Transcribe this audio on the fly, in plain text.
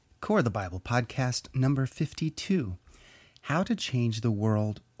Core the Bible podcast number 52, How to Change the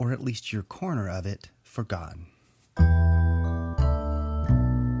World, or at least your corner of it, for God.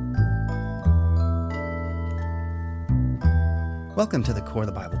 Welcome to the Core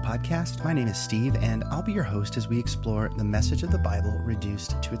the Bible podcast. My name is Steve, and I'll be your host as we explore the message of the Bible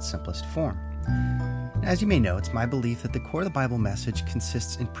reduced to its simplest form. As you may know, it's my belief that the Core of the Bible message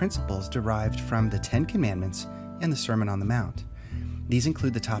consists in principles derived from the Ten Commandments and the Sermon on the Mount. These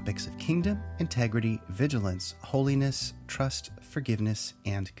include the topics of kingdom, integrity, vigilance, holiness, trust, forgiveness,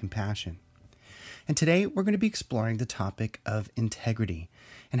 and compassion. And today we're going to be exploring the topic of integrity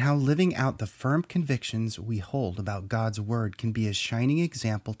and how living out the firm convictions we hold about God's Word can be a shining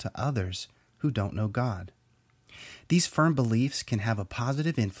example to others who don't know God. These firm beliefs can have a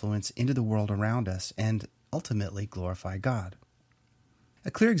positive influence into the world around us and ultimately glorify God. A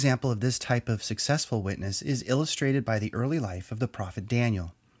clear example of this type of successful witness is illustrated by the early life of the prophet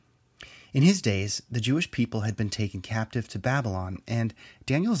Daniel. In his days, the Jewish people had been taken captive to Babylon, and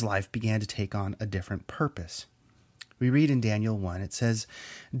Daniel's life began to take on a different purpose. We read in Daniel 1, it says,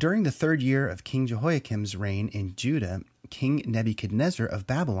 "During the 3rd year of King Jehoiakim's reign in Judah, King Nebuchadnezzar of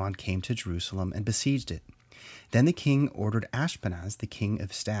Babylon came to Jerusalem and besieged it. Then the king ordered Ashpenaz, the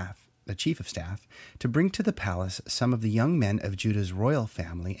chief of staff, to bring to the palace some of the young men of Judah's royal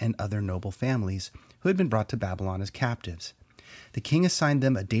family and other noble families who had been brought to Babylon as captives. The king assigned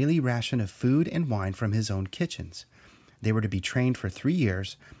them a daily ration of food and wine from his own kitchens. They were to be trained for 3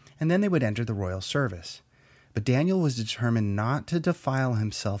 years, and then they would enter the royal service. But Daniel was determined not to defile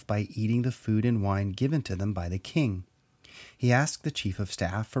himself by eating the food and wine given to them by the king. He asked the chief of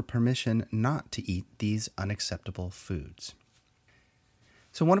staff for permission not to eat these unacceptable foods."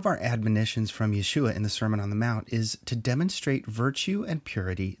 So one of our admonitions from Yeshua in the Sermon on the Mount is to demonstrate virtue and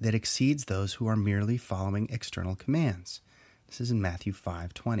purity that exceeds those who are merely following external commands. This is in Matthew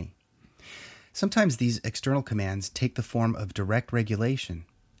 5:20. Sometimes these external commands take the form of direct regulation,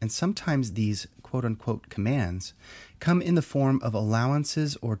 and sometimes these quote-unquote commands come in the form of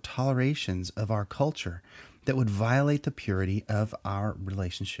allowances or tolerations of our culture that would violate the purity of our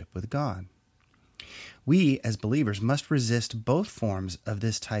relationship with God. We, as believers, must resist both forms of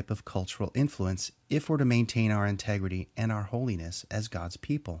this type of cultural influence if we're to maintain our integrity and our holiness as God's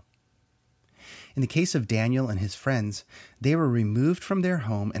people. In the case of Daniel and his friends, they were removed from their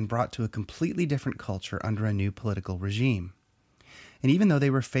home and brought to a completely different culture under a new political regime. And even though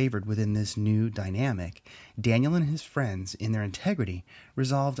they were favored within this new dynamic, Daniel and his friends, in their integrity,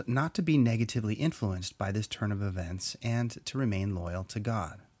 resolved not to be negatively influenced by this turn of events and to remain loyal to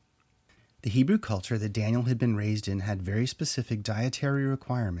God. The Hebrew culture that Daniel had been raised in had very specific dietary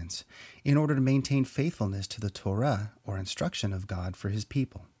requirements in order to maintain faithfulness to the Torah, or instruction of God for his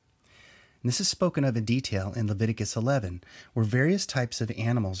people. And this is spoken of in detail in Leviticus 11, where various types of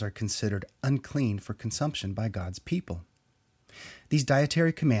animals are considered unclean for consumption by God's people. These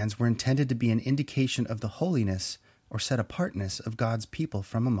dietary commands were intended to be an indication of the holiness or set-apartness of God's people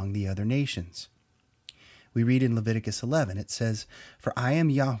from among the other nations. We read in Leviticus 11, it says, "For I am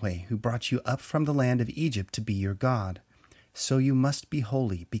Yahweh, who brought you up from the land of Egypt to be your God. So you must be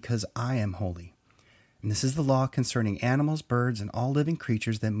holy, because I am holy. And this is the law concerning animals, birds, and all living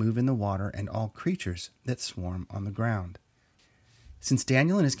creatures that move in the water, and all creatures that swarm on the ground." Since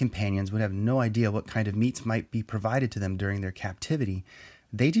Daniel and his companions would have no idea what kind of meats might be provided to them during their captivity,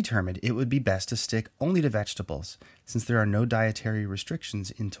 they determined it would be best to stick only to vegetables, since there are no dietary restrictions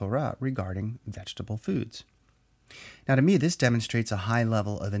in Torah regarding vegetable foods. Now, to me, this demonstrates a high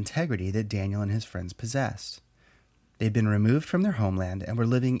level of integrity that Daniel and his friends possessed. They'd been removed from their homeland and were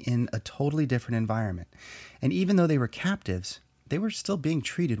living in a totally different environment. And even though they were captives, they were still being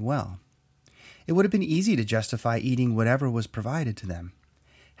treated well. It would have been easy to justify eating whatever was provided to them.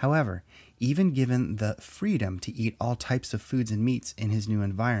 However, even given the freedom to eat all types of foods and meats in his new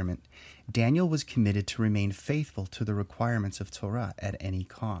environment, Daniel was committed to remain faithful to the requirements of Torah at any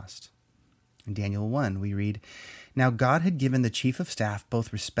cost. In Daniel 1, we read, "Now God had given the chief of staff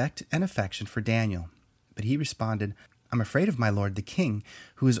both respect and affection for Daniel. But he responded, 'I'm afraid of my lord the king,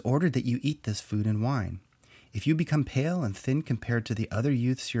 who has ordered that you eat this food and wine. If you become pale and thin compared to the other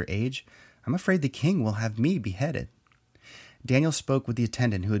youths your age, I'm afraid the king will have me beheaded.' Daniel spoke with the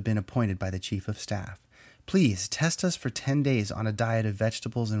attendant who had been appointed by the chief of staff. 'Please test us for 10 days on a diet of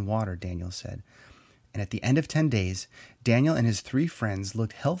vegetables and water,' Daniel said. And at the end of 10 days, Daniel and his 3 friends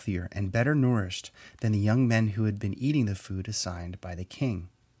looked healthier and better nourished than the young men who had been eating the food assigned by the king."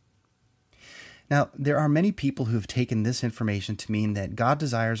 Now, there are many people who have taken this information to mean that God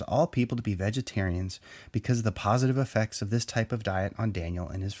desires all people to be vegetarians because of the positive effects of this type of diet on Daniel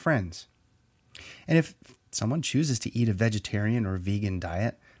and his friends. And if someone chooses to eat a vegetarian or vegan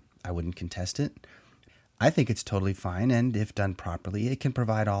diet, I wouldn't contest it. I think it's totally fine, and if done properly, it can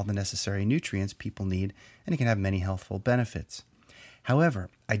provide all the necessary nutrients people need, and it can have many healthful benefits. However,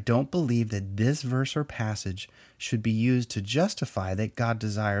 I don't believe that this verse or passage should be used to justify that God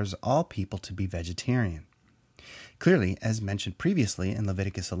desires all people to be vegetarian. Clearly, as mentioned previously in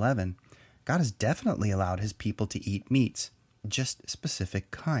Leviticus 11, God has definitely allowed his people to eat meats, just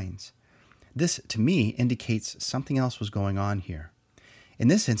specific kinds. This, to me, indicates something else was going on here. In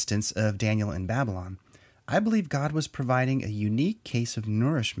this instance of Daniel in Babylon, I believe God was providing a unique case of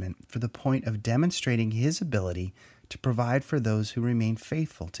nourishment for the point of demonstrating his ability to provide for those who remain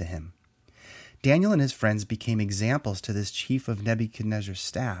faithful to him. Daniel and his friends became examples to this chief of Nebuchadnezzar's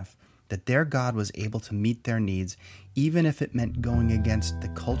staff that their God was able to meet their needs, even if it meant going against the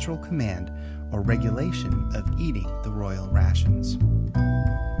cultural command or regulation of eating the royal rations.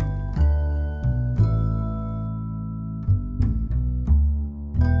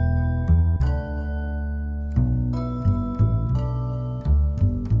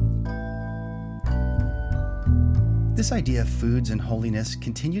 This idea of foods and holiness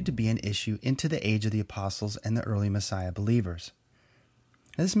continued to be an issue into the age of the apostles and the early Messiah believers.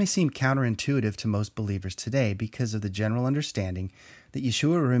 Now, this may seem counterintuitive to most believers today because of the general understanding that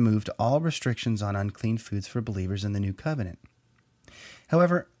Yeshua removed all restrictions on unclean foods for believers in the New Covenant.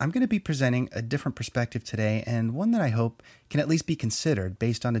 However, I'm going to be presenting a different perspective today, and one that I hope can at least be considered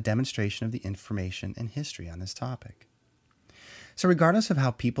based on a demonstration of the information and history on this topic. So regardless of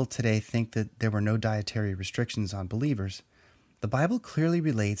how people today think that there were no dietary restrictions on believers, the Bible clearly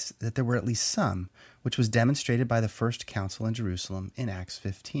relates that there were at least some, which was demonstrated by the first council in Jerusalem in Acts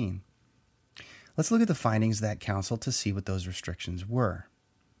 15. Let's look at the findings of that council to see what those restrictions were.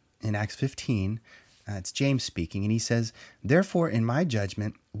 In Acts 15, it's James speaking, and he says, "Therefore, in my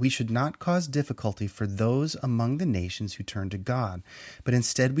judgment, we should not cause difficulty for those among the nations who turn to God, but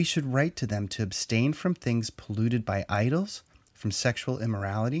instead we should write to them to abstain from things polluted by idols, from sexual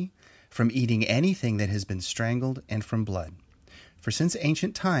immorality, from eating anything that has been strangled, and from blood. For since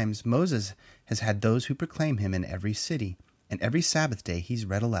ancient times, Moses has had those who proclaim him in every city, and every Sabbath day he's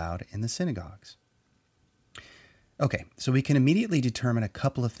read aloud in the synagogues." Okay, so we can immediately determine a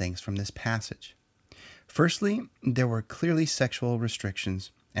couple of things from this passage. Firstly, there were clearly sexual restrictions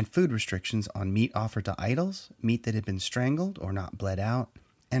and food restrictions on meat offered to idols, meat that had been strangled or not bled out,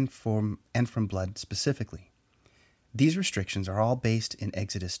 and from blood specifically. These restrictions are all based in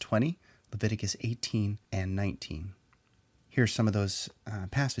Exodus 20, Leviticus 18, and 19. Here's some of those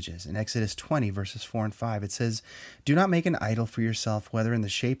passages. In Exodus 20, verses 4 and 5, it says, "Do not make an idol for yourself, whether in the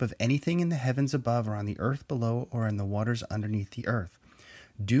shape of anything in the heavens above or on the earth below or in the waters underneath the earth.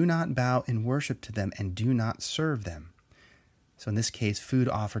 Do not bow in worship to them and do not serve them." So in this case, food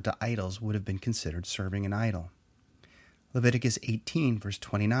offered to idols would have been considered serving an idol. Leviticus 18, verse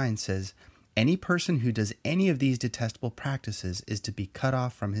 29 says, "Any person who does any of these detestable practices is to be cut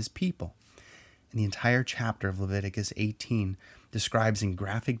off from his people." And the entire chapter of Leviticus 18 describes in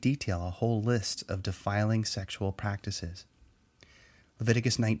graphic detail a whole list of defiling sexual practices.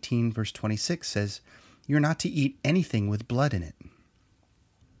 Leviticus 19, verse 26 says, "You're not to eat anything with blood in it."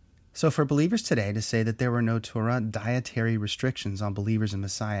 So for believers today to say that there were no Torah dietary restrictions on believers in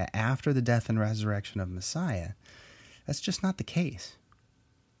Messiah after the death and resurrection of Messiah, that's just not the case.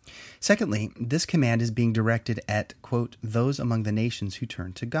 Secondly, this command is being directed at, quote, "those among the nations who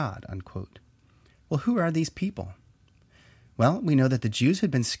turn to God," unquote. Well, who are these people? Well, we know that the Jews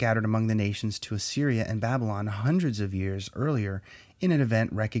had been scattered among the nations to Assyria and Babylon hundreds of years earlier in an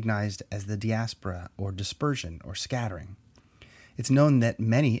event recognized as the diaspora or dispersion or scattering. It's known that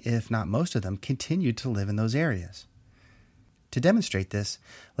many, if not most of them, continued to live in those areas. To demonstrate this,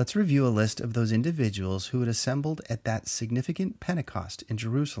 let's review a list of those individuals who had assembled at that significant Pentecost in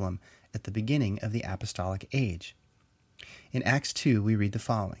Jerusalem at the beginning of the apostolic age. In Acts 2, we read the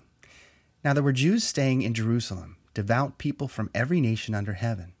following. "Now there were Jews staying in Jerusalem, devout people from every nation under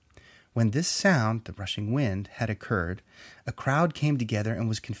heaven. When this sound, the rushing wind, had occurred, a crowd came together and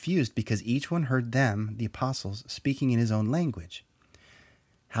was confused because each one heard them, the apostles, speaking in his own language.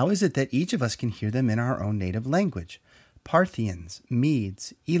 'How is it that each of us can hear them in our own native language? Parthians,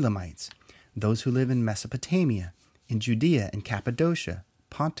 Medes, Elamites, those who live in Mesopotamia, in Judea and Cappadocia,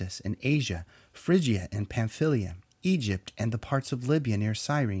 Pontus and Asia, Phrygia and Pamphylia, Egypt and the parts of Libya near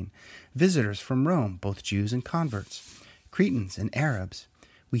Cyrene, visitors from Rome, both Jews and converts, Cretans and Arabs.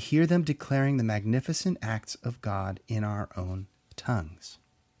 We hear them declaring the magnificent acts of God in our own tongues.'"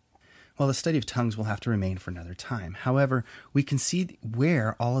 Well, the study of tongues will have to remain for another time. However, we can see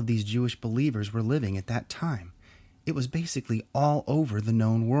where all of these Jewish believers were living at that time. It was basically all over the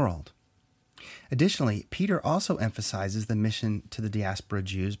known world. Additionally, Peter also emphasizes the mission to the diaspora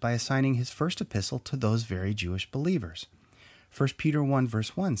Jews by assigning his first epistle to those very Jewish believers. 1 Peter 1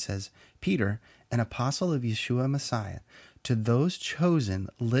 verse 1 says, Peter, an apostle of Yeshua Messiah, to those chosen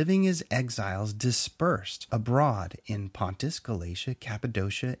living as exiles dispersed abroad in Pontus, Galatia,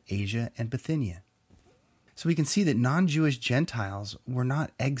 Cappadocia, Asia, and Bithynia. So we can see that non-Jewish Gentiles were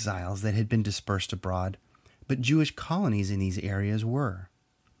not exiles that had been dispersed abroad, but Jewish colonies in these areas were.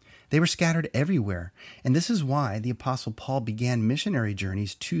 They were scattered everywhere, and this is why the Apostle Paul began missionary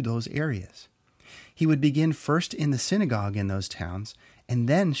journeys to those areas. He would begin first in the synagogue in those towns, and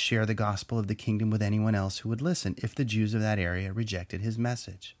then share the gospel of the kingdom with anyone else who would listen if the Jews of that area rejected his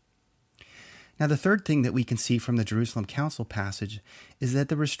message. Now, the third thing that we can see from the Jerusalem Council passage is that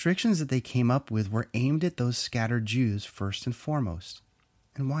the restrictions that they came up with were aimed at those scattered Jews first and foremost.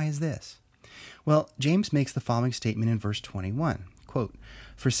 And why is this? Well, James makes the following statement in verse 21, quote,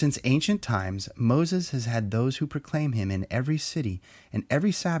 For since ancient times, Moses has had those who proclaim him in every city, and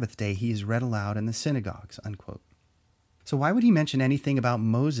every Sabbath day he is read aloud in the synagogues, unquote. So why would he mention anything about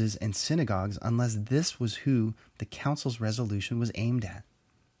Moses and synagogues unless this was who the council's resolution was aimed at?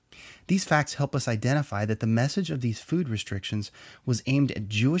 These facts help us identify that the message of these food restrictions was aimed at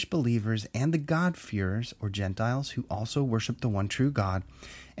Jewish believers and the God-fearers, or Gentiles, who also worshiped the one true God,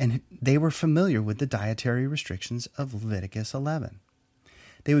 and they were familiar with the dietary restrictions of Leviticus 11.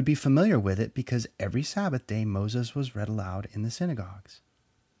 They would be familiar with it because every Sabbath day Moses was read aloud in the synagogues.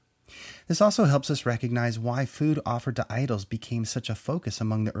 This also helps us recognize why food offered to idols became such a focus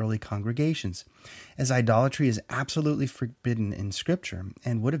among the early congregations, as idolatry is absolutely forbidden in Scripture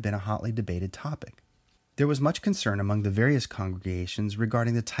and would have been a hotly debated topic. There was much concern among the various congregations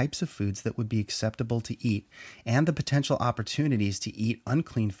regarding the types of foods that would be acceptable to eat, and the potential opportunities to eat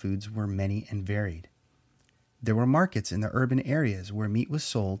unclean foods were many and varied. There were markets in the urban areas where meat was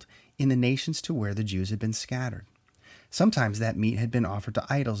sold in the nations to where the Jews had been scattered. Sometimes that meat had been offered to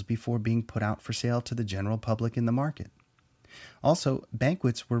idols before being put out for sale to the general public in the market. Also,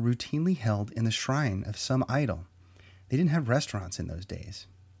 banquets were routinely held in the shrine of some idol. They didn't have restaurants in those days.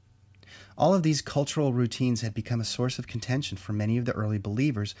 All of these cultural routines had become a source of contention for many of the early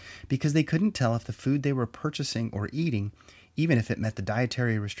believers because they couldn't tell if the food they were purchasing or eating, even if it met the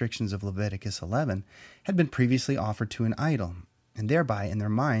dietary restrictions of Leviticus 11, had been previously offered to an idol, and thereby, in their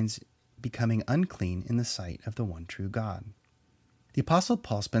minds, becoming unclean in the sight of the one true God. The Apostle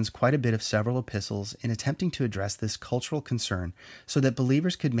Paul spends quite a bit of several epistles in attempting to address this cultural concern so that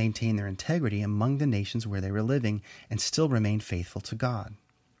believers could maintain their integrity among the nations where they were living and still remain faithful to God.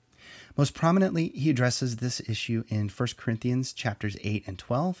 Most prominently, he addresses this issue in 1 Corinthians chapters 8 and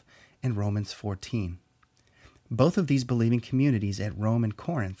 12 and Romans 14. Both of these believing communities at Rome and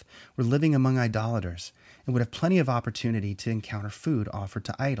Corinth were living among idolaters and would have plenty of opportunity to encounter food offered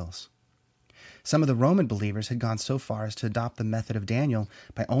to idols. Some of the Roman believers had gone so far as to adopt the method of Daniel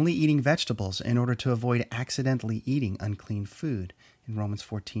by only eating vegetables in order to avoid accidentally eating unclean food, in Romans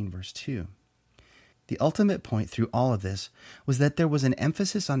 14, verse 2. The ultimate point through all of this was that there was an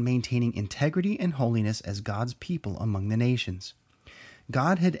emphasis on maintaining integrity and holiness as God's people among the nations.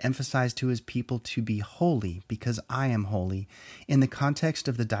 God had emphasized to his people to be holy because I am holy in the context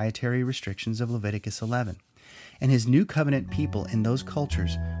of the dietary restrictions of Leviticus 11. And his new covenant people in those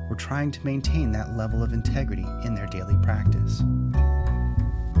cultures were trying to maintain that level of integrity in their daily practice.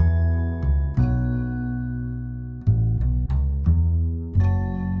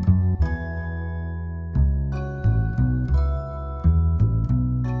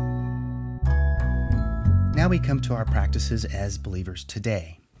 Now we come to our practices as believers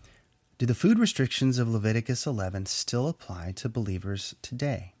today. Do the food restrictions of Leviticus 11 still apply to believers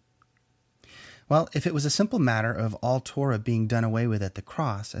today? Well, if it was a simple matter of all Torah being done away with at the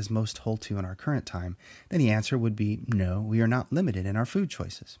cross, as most hold to in our current time, then the answer would be no, we are not limited in our food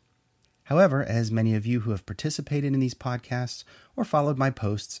choices. However, as many of you who have participated in these podcasts or followed my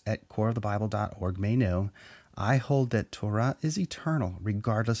posts at coreofthebible.org may know, I hold that Torah is eternal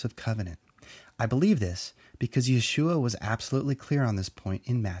regardless of covenant. I believe this because Yeshua was absolutely clear on this point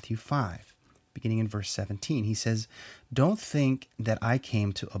in Matthew 5. Beginning in verse 17, he says, Don't think that I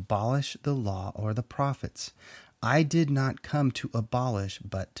came to abolish the law or the prophets. I did not come to abolish,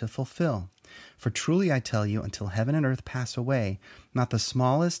 but to fulfill. For truly I tell you, until heaven and earth pass away, not the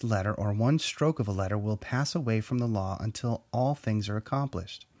smallest letter or one stroke of a letter will pass away from the law until all things are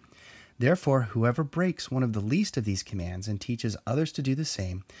accomplished. Therefore, whoever breaks one of the least of these commands and teaches others to do the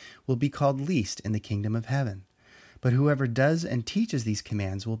same will be called least in the kingdom of heaven. But whoever does and teaches these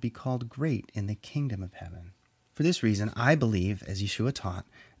commands will be called great in the kingdom of heaven. For this reason, I believe, as Yeshua taught,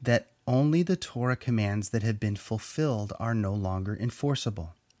 that only the Torah commands that have been fulfilled are no longer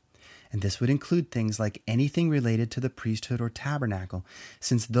enforceable. And this would include things like anything related to the priesthood or tabernacle,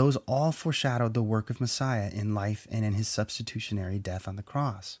 since those all foreshadowed the work of Messiah in life and in his substitutionary death on the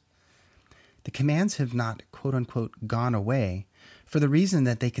cross. The commands have not, quote-unquote, gone away for the reason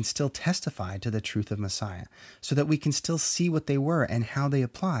that they can still testify to the truth of Messiah, so that we can still see what they were and how they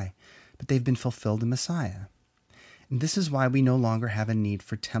apply, but they've been fulfilled in Messiah. And this is why we no longer have a need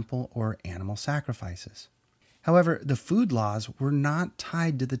for temple or animal sacrifices. However, the food laws were not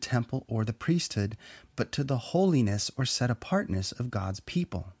tied to the temple or the priesthood, but to the holiness or set-apartness of God's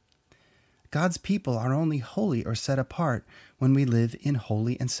people. God's people are only holy or set apart when we live in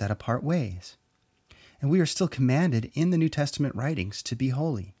holy and set-apart ways. And we are still commanded in the New Testament writings to be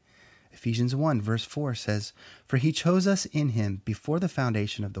holy. Ephesians 1 verse 4 says, "For he chose us in him before the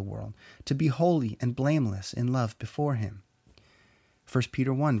foundation of the world, to be holy and blameless in love before him." 1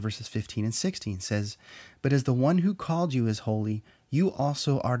 Peter 1 verses 15 and 16 says, "But as the one who called you is holy, you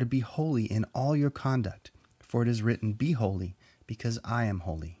also are to be holy in all your conduct. For it is written, 'Be holy, because I am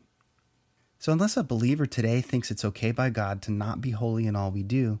holy.'" So unless a believer today thinks it's okay by God to not be holy in all we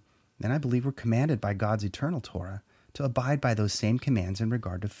do, then I believe we're commanded by God's eternal Torah to abide by those same commands in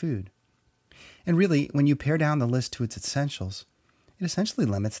regard to food. And really, when you pare down the list to its essentials, it essentially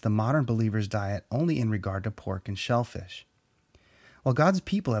limits the modern believer's diet only in regard to pork and shellfish. While God's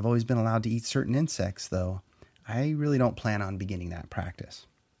people have always been allowed to eat certain insects, though, I really don't plan on beginning that practice.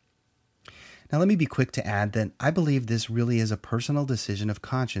 Now, let me be quick to add that I believe this really is a personal decision of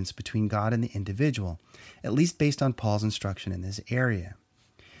conscience between God and the individual, at least based on Paul's instruction in this area.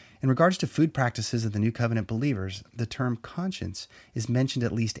 In regards to food practices of the New Covenant believers, the term conscience is mentioned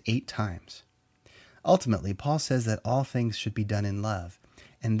at least 8 times. Ultimately, Paul says that all things should be done in love,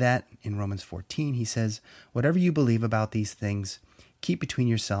 and that, in Romans 14, he says, "Whatever you believe about these things, keep between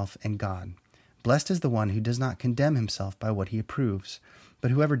yourself and God. Blessed is the one who does not condemn himself by what he approves,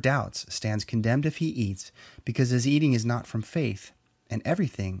 but whoever doubts stands condemned if he eats, because his eating is not from faith, and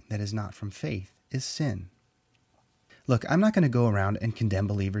everything that is not from faith is sin." Look, I'm not going to go around and condemn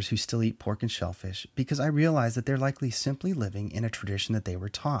believers who still eat pork and shellfish, because I realize that they're likely simply living in a tradition that they were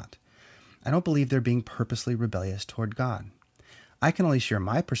taught. I don't believe they're being purposely rebellious toward God. I can only share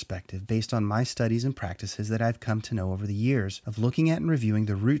my perspective based on my studies and practices that I've come to know over the years of looking at and reviewing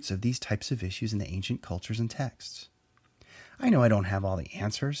the roots of these types of issues in the ancient cultures and texts. I know I don't have all the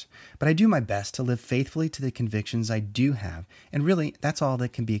answers, but I do my best to live faithfully to the convictions I do have, and really, that's all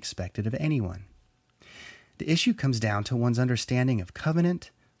that can be expected of anyone. The issue comes down to one's understanding of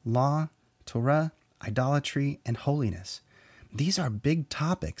covenant, law, Torah, idolatry, and holiness. These are big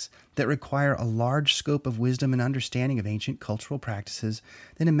topics that require a large scope of wisdom and understanding of ancient cultural practices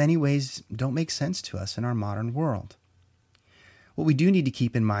that in many ways don't make sense to us in our modern world. What we do need to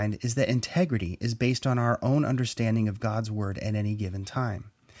keep in mind is that integrity is based on our own understanding of God's Word at any given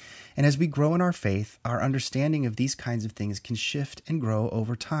time. And as we grow in our faith, our understanding of these kinds of things can shift and grow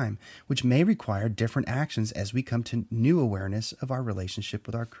over time, which may require different actions as we come to new awareness of our relationship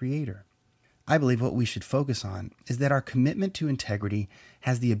with our Creator. I believe what we should focus on is that our commitment to integrity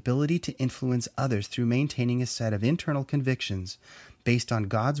has the ability to influence others through maintaining a set of internal convictions based on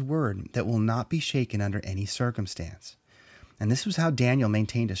God's Word that will not be shaken under any circumstance. And this was how Daniel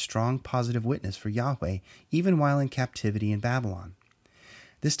maintained a strong positive witness for Yahweh even while in captivity in Babylon.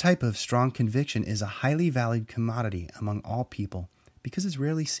 This type of strong conviction is a highly valued commodity among all people because it's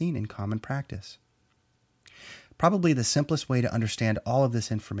rarely seen in common practice. Probably the simplest way to understand all of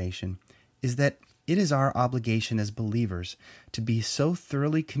this information is that it is our obligation as believers to be so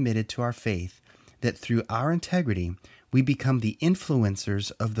thoroughly committed to our faith that through our integrity, we become the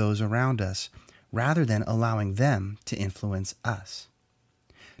influencers of those around us rather than allowing them to influence us.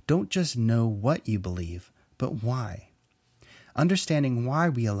 Don't just know what you believe, but why. Understanding why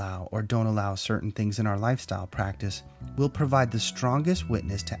we allow or don't allow certain things in our lifestyle practice will provide the strongest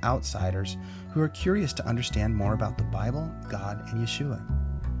witness to outsiders who are curious to understand more about the Bible, God, and Yeshua.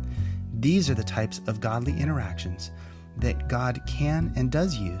 These are the types of godly interactions that God can and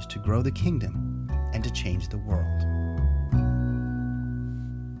does use to grow the kingdom and to change the world.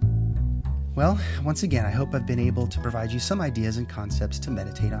 Well, once again, I hope I've been able to provide you some ideas and concepts to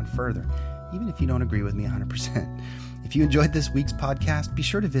meditate on further, even if you don't agree with me 100%. If you enjoyed this week's podcast, be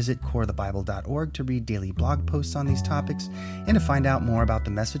sure to visit corethebible.org to read daily blog posts on these topics and to find out more about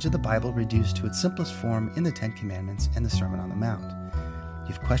the message of the Bible reduced to its simplest form in the 10 Commandments and the Sermon on the Mount. If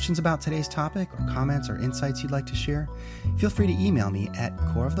you have questions about today's topic or comments or insights you'd like to share, feel free to email me at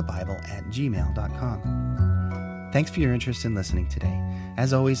coreofthebible@gmail.com. Thanks for your interest in listening today.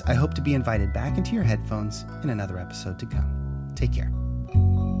 As always, I hope to be invited back into your headphones in another episode to come. Take care.